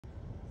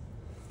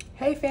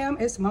Hey fam,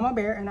 it's Mama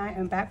Bear and I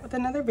am back with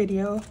another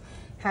video.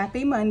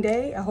 Happy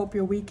Monday. I hope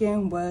your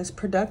weekend was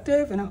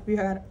productive and I hope you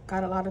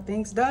got a lot of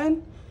things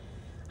done.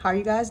 How are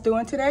you guys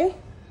doing today?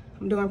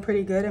 I'm doing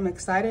pretty good. I'm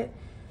excited.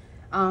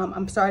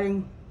 I'm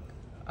starting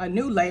a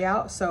new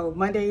layout. So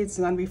Monday is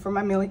going to be for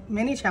my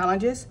mini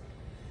challenges.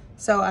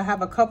 So I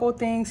have a couple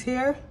things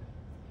here.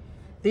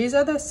 These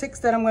are the 6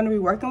 that I'm going to be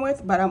working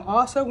with, but I'm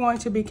also going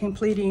to be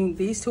completing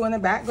these 2 in the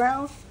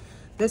background.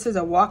 This is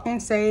a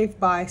walk-in save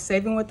by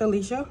Saving with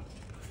Alicia.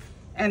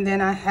 And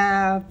then I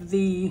have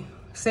the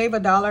Save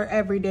 $1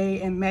 Every Day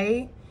in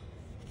May,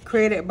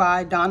 created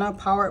by Donna,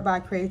 powered by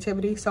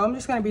creativity. So I'm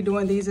just going to be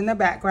doing these in the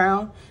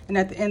background, and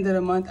at the end of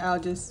the month I'll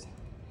just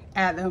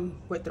add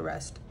them with the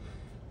rest.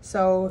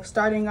 So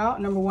starting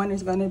out, number 1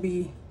 is going to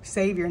be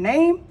Save Your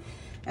Name,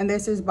 and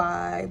this is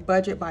by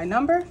Budget by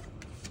Number.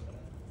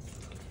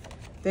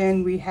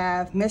 Then we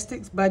have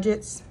Mystics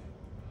Budgets,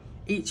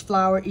 each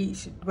flower,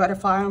 each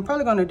butterfly. I'm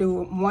probably going to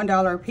do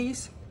 $1 a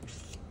piece,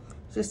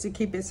 just to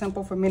keep it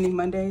simple for mini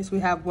Mondays.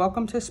 We have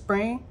Welcome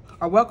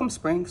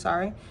Spring,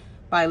 sorry,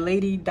 by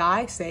Lady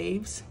Di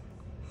Saves.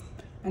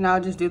 And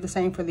I'll just do the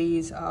same for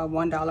these,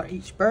 $1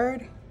 each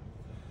bird.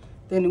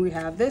 Then we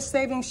have this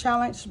savings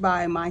challenge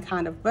by My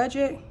Kind of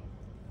Budget.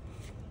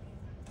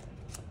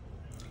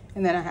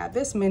 And then I have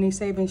this mini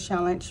savings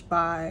challenge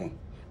by,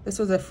 this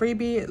was a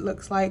freebie, it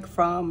looks like,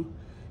 from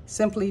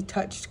Simply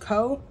Touched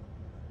Co.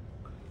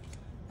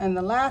 And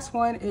the last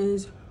one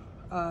is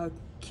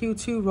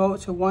Q2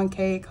 Road to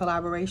 1K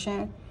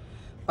collaboration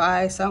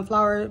by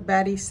Sunflower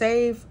Batty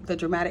Save, The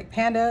Dramatic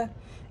Panda,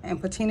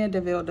 and Patina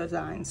DeVille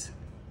Designs.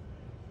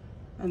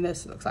 And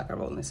this looks like a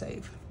rolling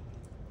save.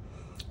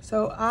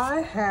 So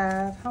I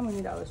have, how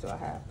many dollars do I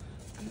have?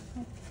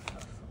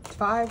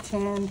 5,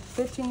 10,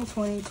 15,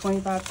 20,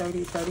 25,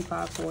 30,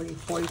 35, 40,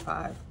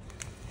 45.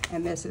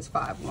 And this is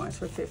 5 ones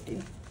for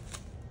 50.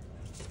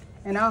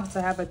 And I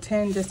also have a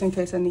 10 just in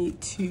case I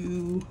need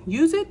to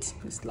use it.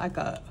 It's like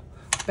a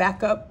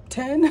backup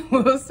 10,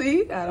 we'll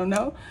see, I don't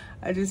know.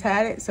 I just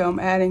had it, so I'm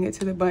adding it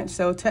to the bunch.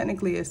 So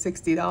technically it's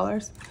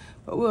 $60,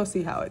 but we'll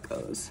see how it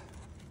goes.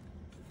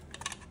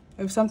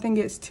 If something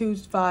gets 2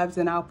 5s,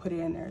 then I'll put it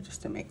in there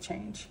just to make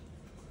change.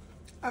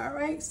 All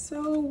right,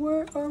 so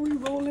where are we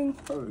rolling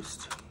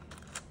first?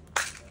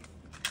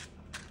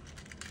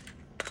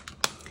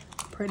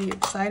 Pretty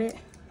excited.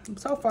 I'm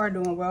so far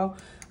doing well.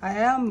 I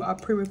am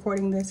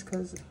pre-recording this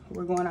because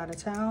we're going out of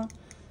town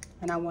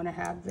and I want to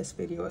have this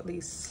video at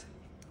least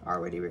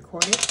already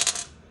recorded.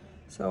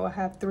 So I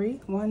have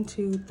 3, 1,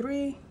 2,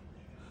 3.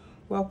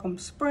 Welcome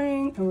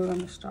Spring, and we're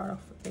going to start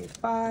off with a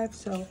 5.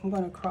 So I'm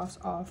going to cross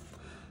off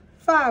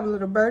 5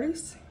 little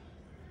birdies.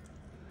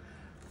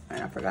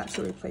 And I forgot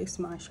to replace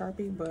my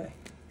Sharpie, but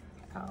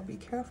I'll be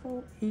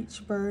careful.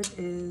 Each bird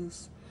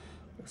is,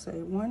 let's say,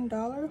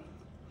 $1.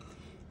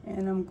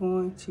 And I'm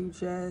going to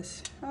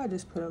I'll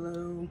just put a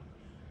little,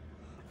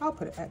 I'll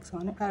put an X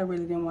on it. I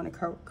really didn't want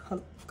to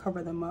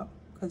cover them up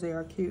because they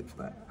are cute,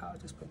 but I'll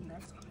just put an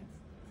X on it.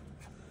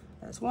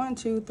 That's 1,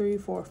 2, 3,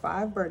 4,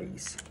 5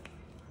 birdies.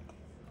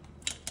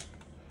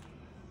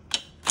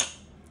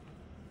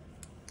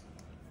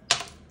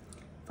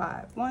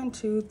 Five. 1,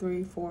 2,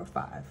 3, 4,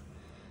 5.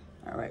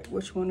 All right,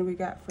 which one do we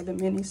got for the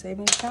mini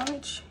savings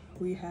challenge?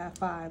 We have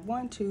 5.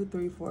 1, 2,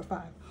 3, 4,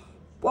 5.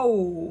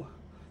 Whoa!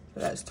 So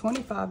that's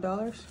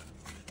 $25.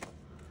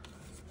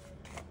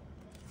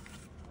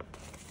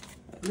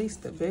 At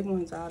least the big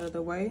one's out of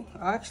the way.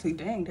 Oh, actually,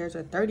 dang, there's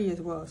a 30 as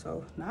well.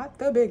 So not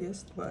the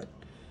biggest, but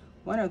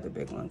one of the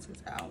big ones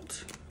is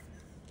out.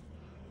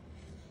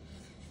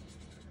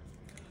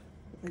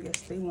 I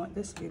guess they want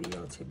this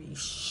video to be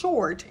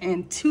short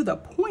and to the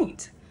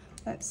point.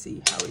 Let's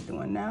see how we're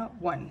doing now.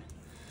 1,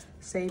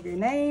 Save Your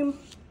Name.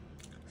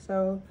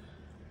 So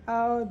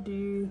I'll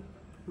do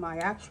my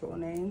actual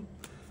name,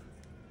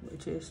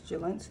 which is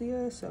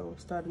Jalencia. So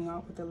starting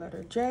off with the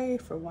letter J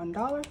for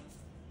 $1.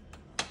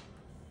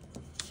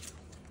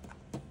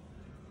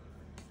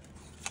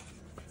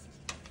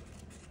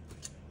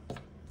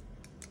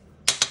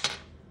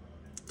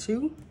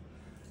 2,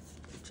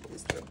 which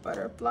is the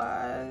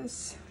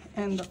butterflies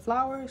and the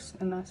flowers,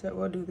 and I said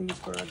we'll do these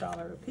for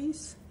 $1 a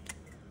piece.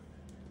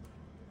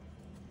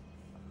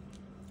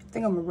 I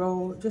think I'm gonna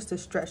roll just to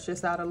stretch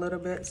this out a little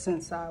bit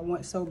since I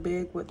went so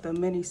big with the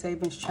mini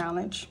savings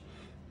challenge.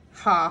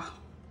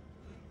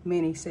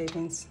 Mini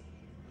savings.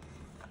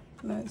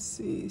 Let's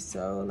see,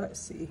 so let's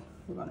see.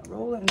 We're gonna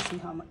roll it and see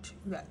how much.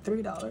 We got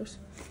 $3.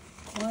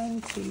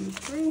 1, 2,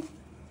 3.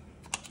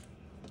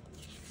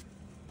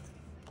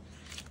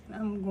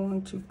 I'm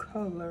going to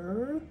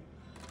color,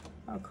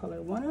 I'll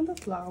color one of the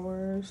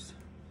flowers,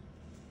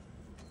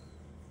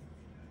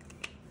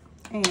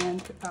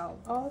 and I'll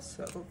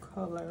also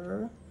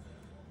color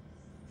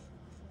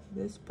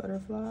this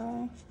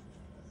butterfly,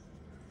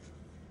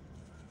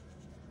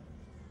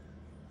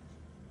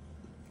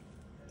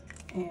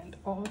 and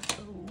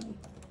also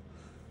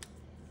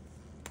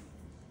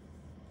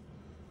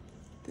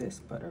this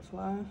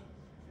butterfly.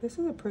 This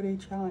is a pretty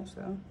challenge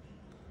though.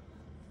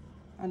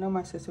 I know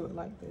my sister would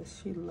like this.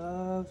 She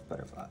loves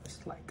butterflies,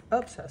 like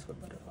obsessed with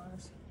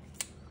butterflies.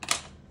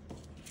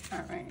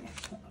 All right.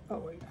 Oh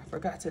wait, I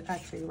forgot to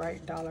actually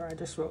write dollar. I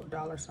just wrote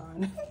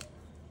 $sign.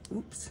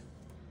 Oops.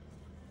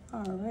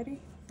 Alrighty,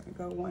 we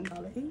go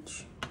 $1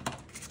 each.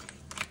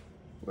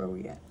 Where are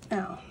we at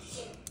now?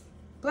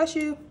 Bless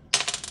you.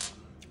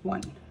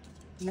 1.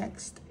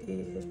 Next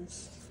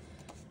is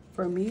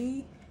for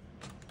me.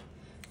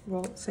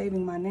 Wrote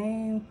saving my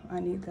name. I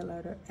need the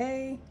letter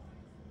A.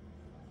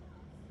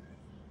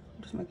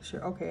 Just making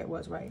sure. Okay, it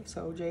was right.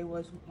 So J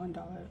was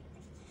 $1.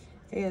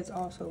 A is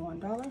also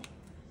 $1.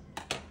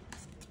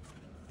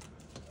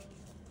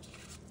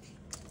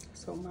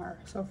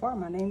 So far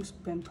my name's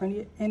been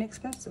pretty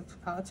inexpensive.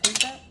 I'll take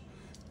that.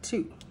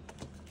 2.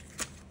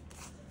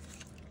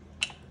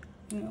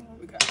 You know what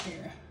we got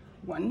here?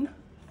 1.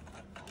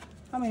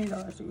 How many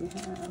dollars do we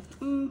have?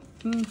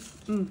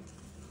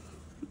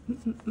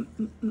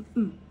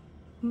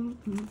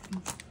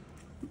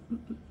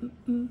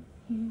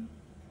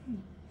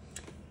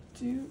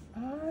 Do I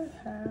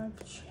have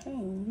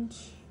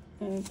change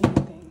in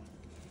anything?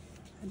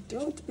 I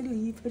don't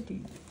believe I do.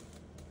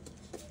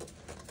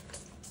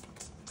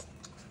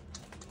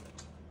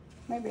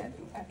 Maybe I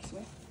do,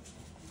 actually.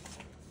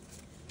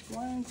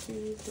 1,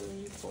 2,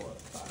 3, 4,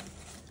 5.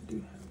 I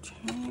do have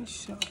change,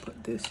 so I'll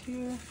put this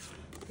here.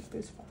 Take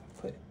this 5,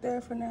 put it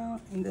there for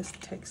now, and this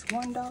takes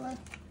 $1.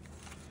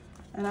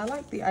 And I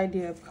like the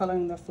idea of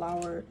coloring the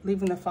flower,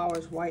 leaving the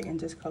flowers white and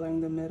just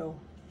coloring the middle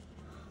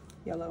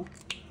yellow.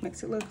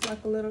 Makes it look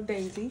like a little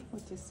daisy,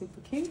 which is super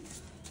cute.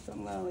 So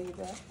I'm gonna leave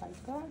that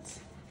like that.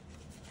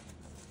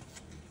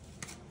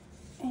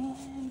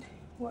 And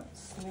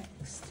what's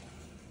next?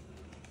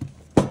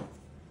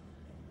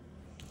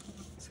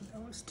 So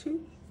that was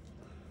 2.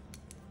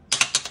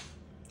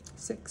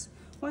 6.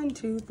 1,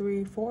 2,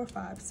 3, 4,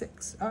 5,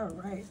 6. All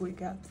right, we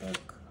got the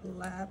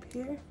collab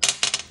here.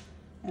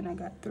 And I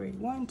got 3.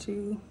 1,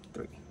 2,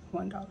 3.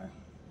 $1.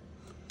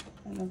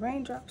 And the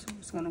raindrops, I'm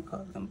just gonna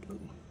color them blue.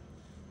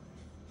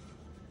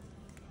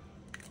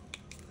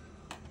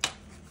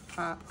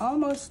 I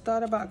almost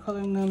thought about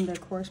coloring them their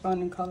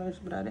corresponding colors,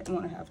 but I didn't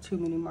want to have too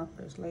many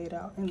markers laid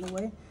out in the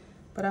way.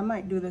 But I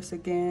might do this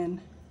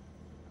again,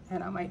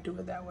 and I might do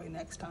it that way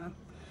next time.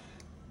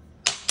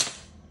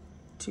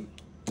 2.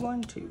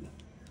 1, 2.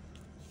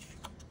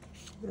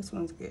 This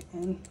one's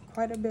getting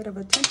quite a bit of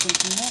attention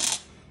from that.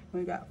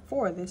 We got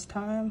 4 this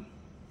time.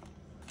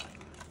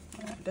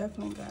 And I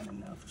definitely got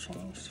enough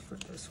change for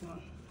this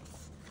one.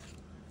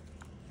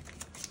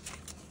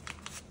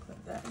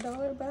 Put that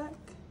 $1 back.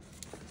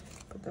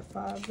 Put the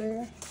 5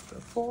 there, the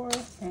 4,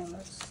 and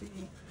let's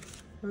see.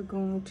 We're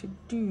going to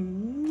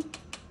do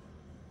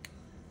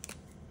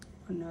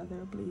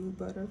another blue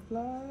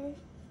butterfly.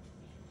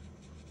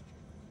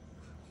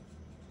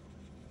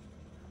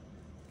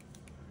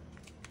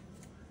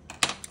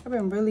 I've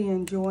been really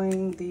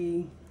enjoying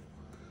the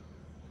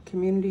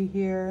community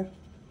here.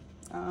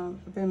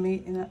 I've been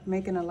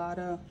making a lot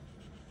of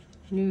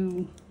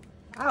new,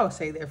 I'll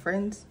say they're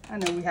friends. I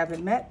know we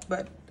haven't met,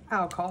 but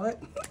I'll call it.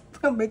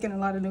 I'm making a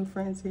lot of new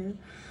friends here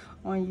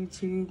on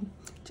YouTube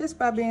just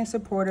by being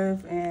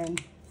supportive and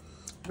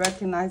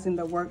recognizing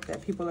the work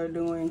that people are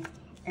doing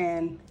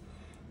and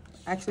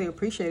actually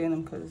appreciating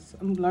them, because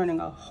I'm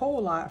learning a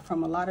whole lot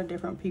from a lot of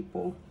different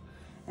people,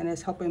 and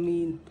it's helping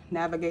me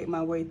navigate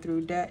my way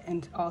through debt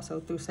and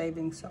also through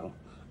savings. So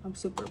I'm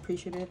super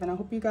appreciative, and I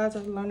hope you guys are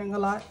learning a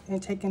lot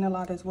and taking a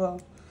lot as well,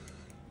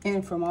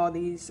 and from all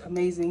these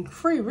amazing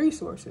free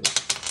resources.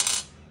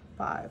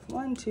 5.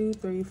 1, 2,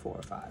 3,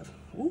 4, 5.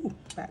 Ooh,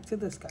 back to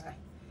this guy.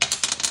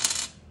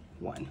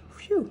 1.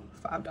 Phew,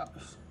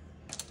 $5.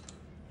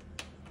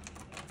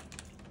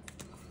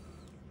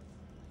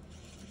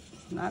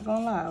 Not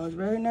gonna lie, I was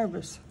very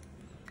nervous.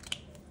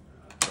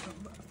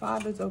 But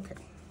 5 is okay.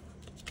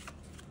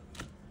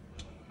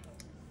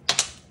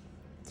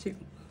 2.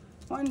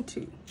 1,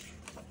 2.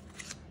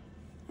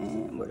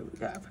 And what do we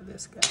got for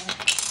this guy?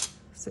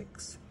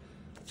 6.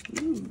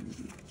 Ooh.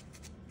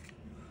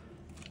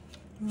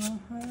 Do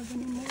I have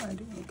any more? I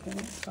do. Okay,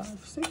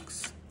 5,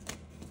 6.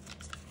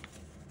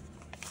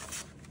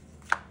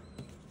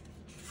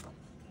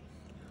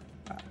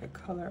 Gotta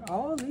color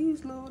all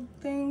these little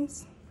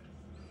things.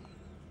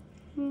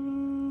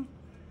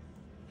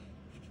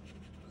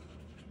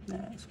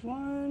 That's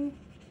 1.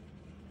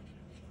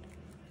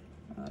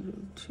 I'll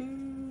do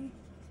 2.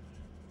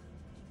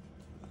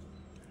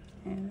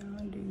 And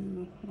I'll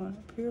do 1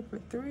 up here for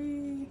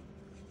 3.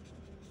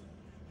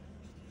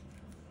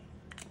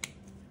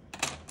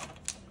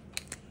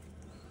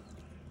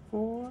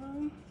 4.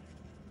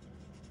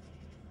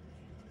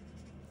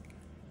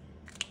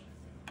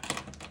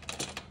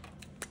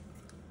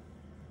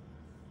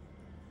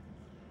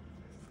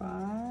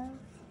 5.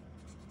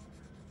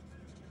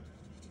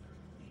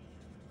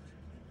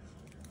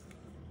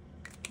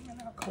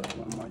 And I'll color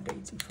one more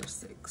daisy for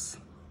 6.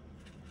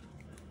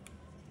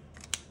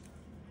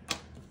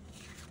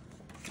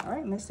 All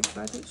right, Mystic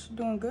Budget, you're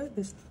doing good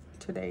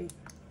today.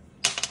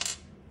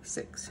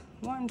 6.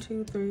 1,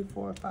 2, 3,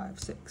 4, 5,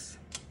 6.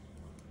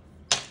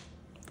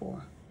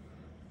 4.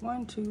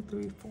 1, 2,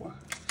 3, 4.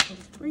 So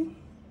 3.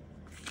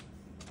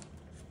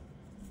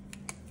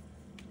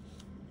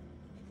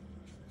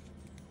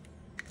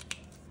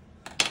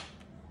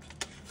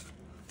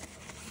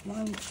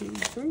 1, 2,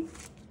 3.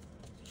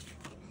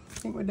 I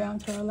think we're down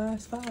to our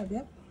last 5.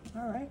 Yep.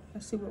 All right.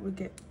 Let's see what we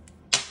get.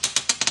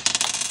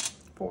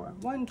 4.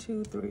 1,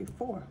 2, 3,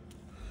 4.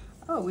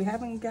 Oh, we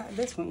haven't got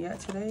this one yet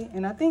today,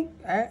 and I think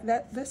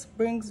that this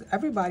brings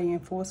everybody in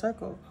full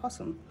circle.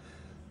 Awesome.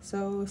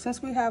 So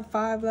since we have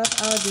 5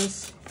 left, I'll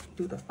just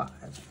do the 5.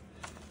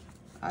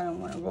 I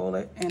don't want to roll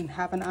it and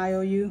have an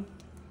IOU.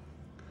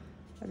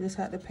 I just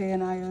had to pay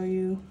an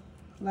IOU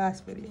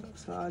last video,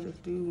 so I'll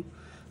just do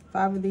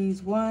 5 of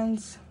these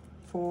ones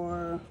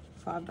for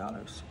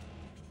 $5.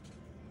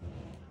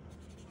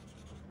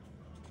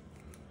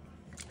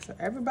 So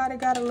everybody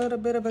got a little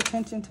bit of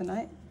attention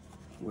tonight,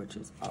 which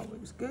is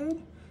always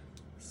good.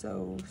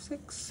 So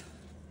 6,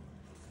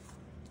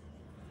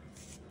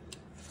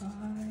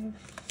 5,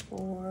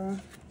 4,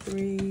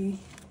 3,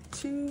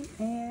 2,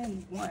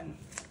 and 1.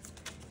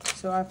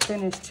 So I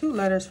finished 2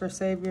 letters for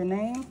Save Your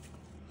Name,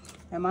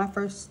 and my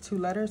first 2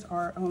 letters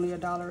are only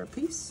 $1 a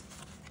piece,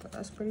 so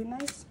that's pretty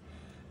nice.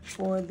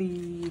 For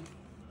the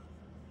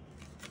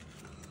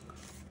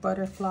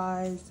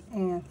butterflies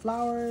and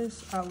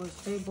flowers, I was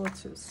able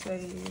to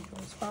save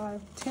those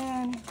 5,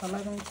 10,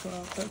 11,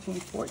 12, 13,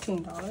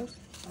 $14.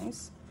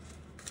 Nice.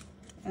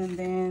 And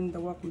then the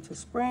Welcome to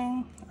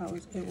Spring, I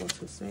was able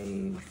to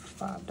save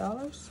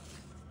 $5.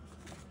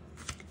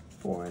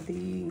 For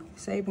the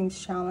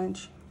savings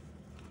challenge,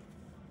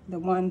 the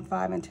 1,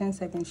 5, and 10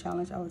 savings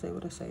challenge, I was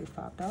able to save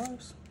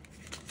 $5.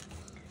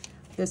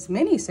 This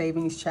mini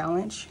savings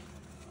challenge,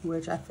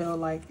 which I feel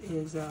like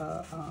is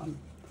a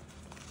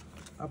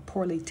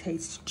poorly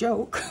taste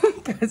joke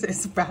because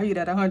it's valued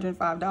at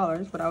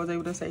 $105, but I was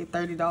able to save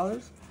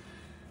 $30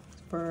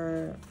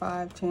 for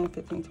 5, 10,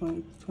 15,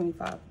 20,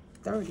 25,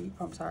 30.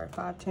 I'm sorry,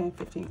 5, 10,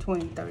 15,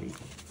 20, 30.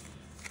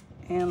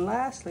 And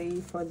lastly,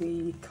 for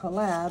the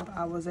collab,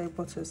 I was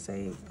able to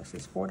save, this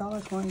is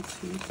 $4. 1, 2,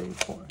 3,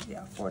 4.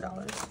 Yeah,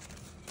 $4.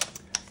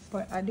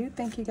 But I do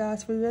thank you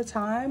guys for your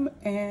time,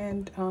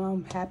 and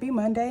happy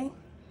Monday.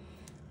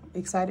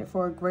 Excited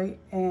for a great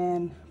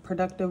and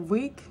productive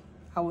week.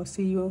 I will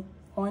see you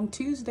on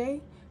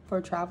Tuesday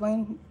for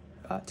Traveling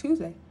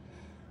Tuesday.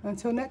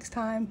 Until next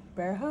time,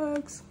 bear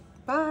hugs.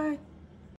 Bye.